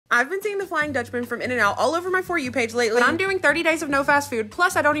I've been seeing the Flying Dutchman from In-N-Out all over my For You page lately, but I'm doing 30 days of no fast food,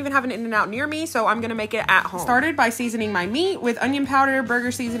 plus I don't even have an In-N-Out near me, so I'm gonna make it at home. Started by seasoning my meat with onion powder,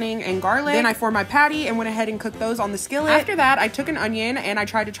 burger seasoning, and garlic. Then I formed my patty and went ahead and cooked those on the skillet. After that, I took an onion and I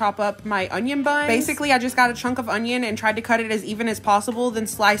tried to chop up my onion buns. Basically, I just got a chunk of onion and tried to cut it as even as possible, then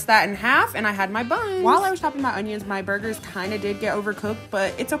sliced that in half, and I had my buns. While I was chopping my onions, my burgers kind of did get overcooked,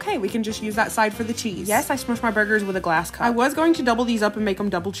 but it's okay. We can just use that side for the cheese. Yes, I smushed my burgers with a glass cup. I was going to double these up and make them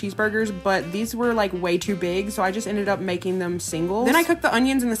double cheeseburgers, but these were like way too big, so I just ended up making them singles. Then I cooked the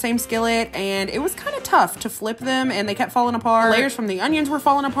onions in the same skillet, and it was kind of tough to flip them, and they kept falling apart. The layers from the onions were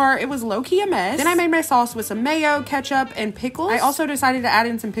falling apart. It was low-key a mess. Then I made my sauce with some mayo, ketchup, and pickles. I also decided to add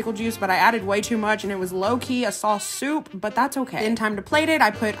in some pickle juice, but I added way too much, and it was low-key a sauce soup, but that's okay. Then time to plate it. I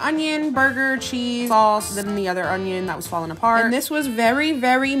put onion, burger, cheese, sauce, then the other onion that was falling apart. And this was very,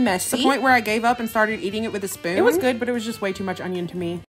 very messy. To the point where I gave up and started eating it with a spoon. It was good, but it was just way too much onion to me.